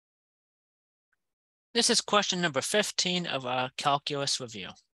This is question number 15 of our calculus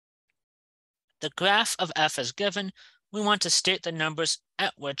review. The graph of f is given. We want to state the numbers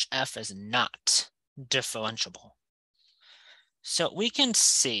at which f is not differentiable. So we can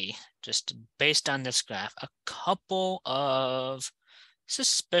see, just based on this graph, a couple of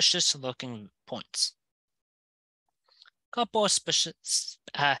suspicious looking points. Couple of suspicious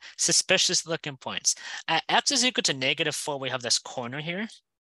looking points. At x is equal to -4, we have this corner here.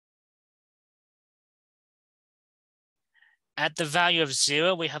 At the value of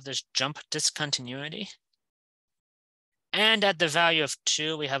 0, we have this jump discontinuity. And at the value of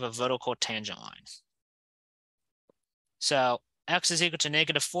 2, we have a vertical tangent line. So x is equal to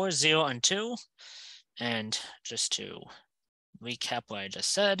 -4, 0, and 2. And just to recap what I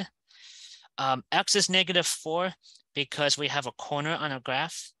just said, x is -4 because we have a corner on a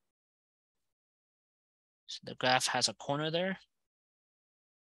graph. So the graph has a corner there.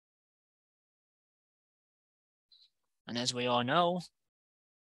 And as we all know,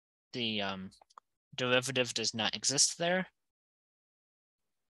 the derivative does not exist there.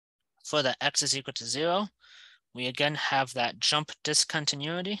 For the x is equal to 0, we again have that jump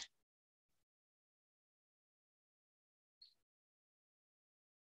discontinuity.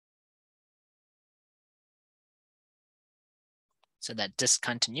 So that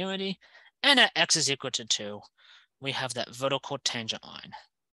discontinuity. And at x is equal to 2, we have that vertical tangent line.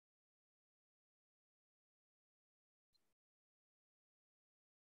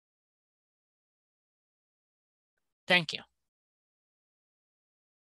 Thank you.